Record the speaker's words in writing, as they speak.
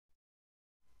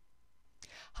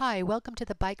Hi, welcome to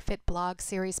the Bike Fit blog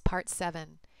series part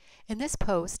 7. In this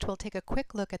post, we'll take a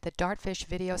quick look at the Dartfish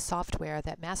video software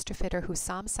that master fitter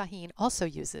Hussam Sahin also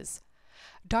uses.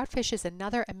 Dartfish is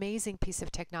another amazing piece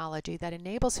of technology that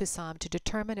enables Hussam to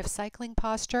determine if cycling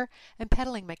posture and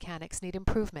pedaling mechanics need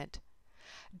improvement.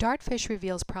 Dartfish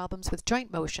reveals problems with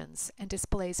joint motions and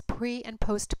displays pre- and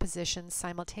post positions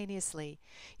simultaneously,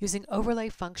 using overlay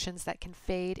functions that can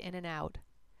fade in and out.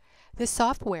 This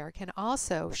software can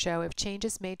also show if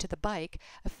changes made to the bike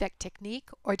affect technique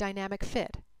or dynamic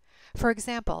fit. For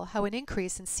example, how an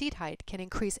increase in seat height can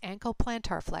increase ankle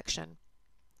plantar flexion.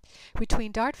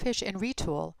 Between Dartfish and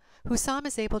Retool, Hussam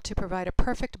is able to provide a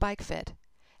perfect bike fit,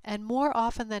 and more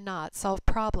often than not solve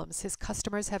problems his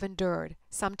customers have endured,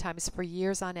 sometimes for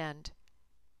years on end.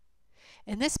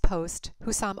 In this post,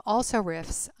 Hussam also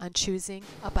riffs on choosing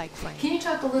a bike frame. Can you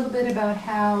talk a little bit about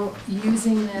how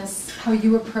using this, how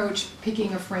you approach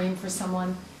picking a frame for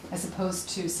someone as opposed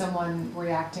to someone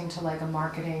reacting to like a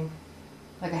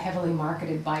heavily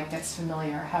marketed bike that's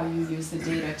familiar, how you use the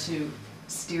data to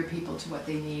steer people to what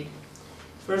they need?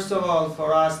 First of all,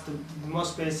 for us, the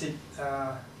most basic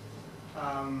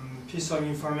piece of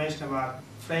information about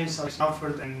frames are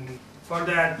comfort, and for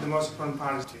that, the most important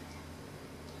part is tube.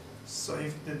 So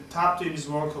if the top tube is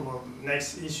workable,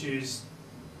 next issue is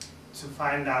to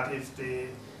find out if the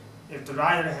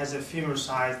rider has a femur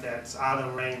size that's out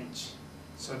of range,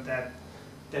 so that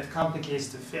complicates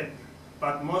the fit.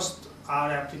 But most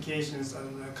our applications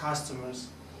and the customers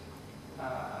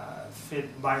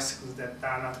fit bicycles that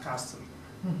are not custom.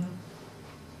 Mm-hmm.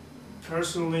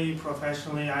 Personally,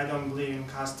 professionally, I don't believe in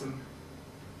custom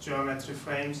geometry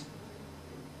frames,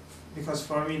 because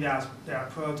for me they are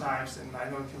prototypes, and I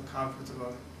don't feel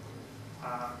comfortable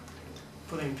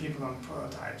putting people on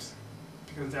prototypes,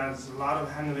 because there's a lot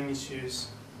of handling issues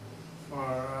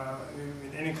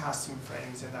with any custom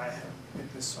frames that I have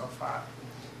witnessed so far.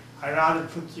 I'd rather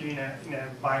put you in a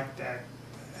bike that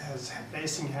has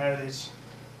racing heritage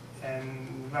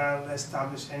and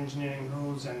well-established engineering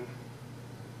rules and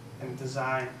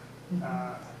design.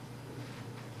 Mm-hmm.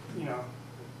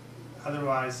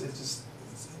 Otherwise it's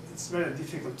very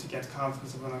difficult to get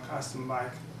comfortable on a custom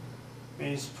bike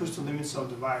when you push the limits of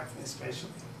the bike,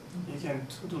 especially. You can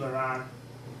tootle around,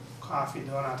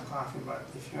 donut coffee, but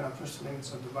if you want to push the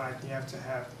limits of the bike, you have to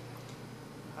have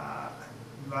a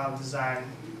well-designed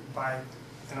bike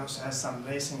and also has some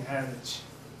racing heritage.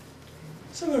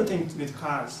 Similar thing with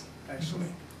cars,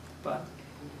 actually, but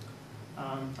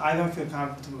I don't feel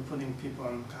comfortable putting people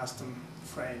on custom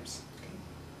frames.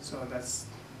 So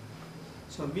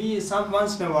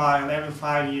once in a while, every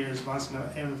 5 years,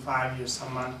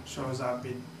 someone shows up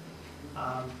with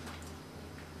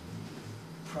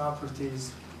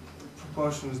properties,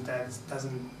 proportions that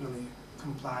doesn't really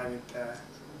comply with the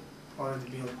already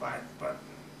built bike, but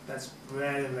that's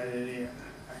very, very rare,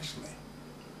 actually.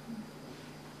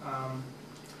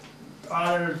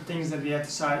 Other things that we have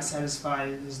to satisfy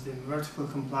is the vertical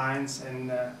compliance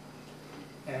and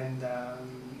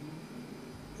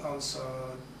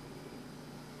also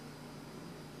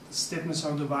the stiffness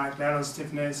of the bike, lateral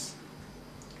stiffness.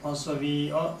 Also,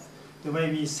 the way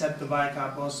we set the bike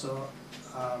up also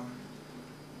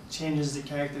changes the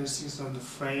characteristics of the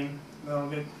frame a little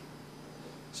bit.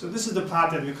 So this is the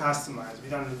part that we customize. We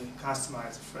don't really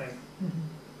customize the frame,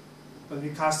 but we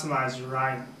customize the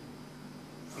ride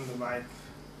on the bike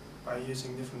by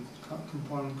using different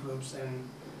component groups and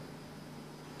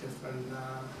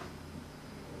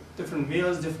different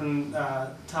wheels, different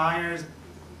tires,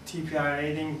 TPI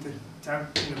rating,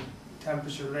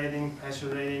 temperature rating, pressure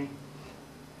rating,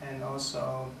 and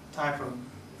also type of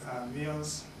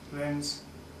wheels, rims,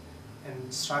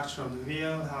 and structure of the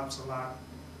wheel helps a lot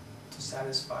to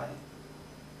satisfy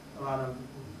a lot of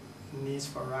needs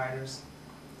for riders.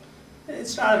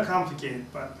 It's rather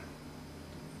complicated, but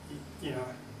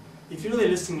if you really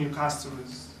listen to your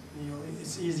customers,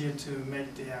 it's easier to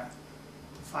make the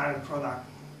final product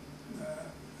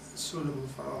suitable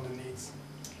for all the needs.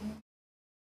 Okay.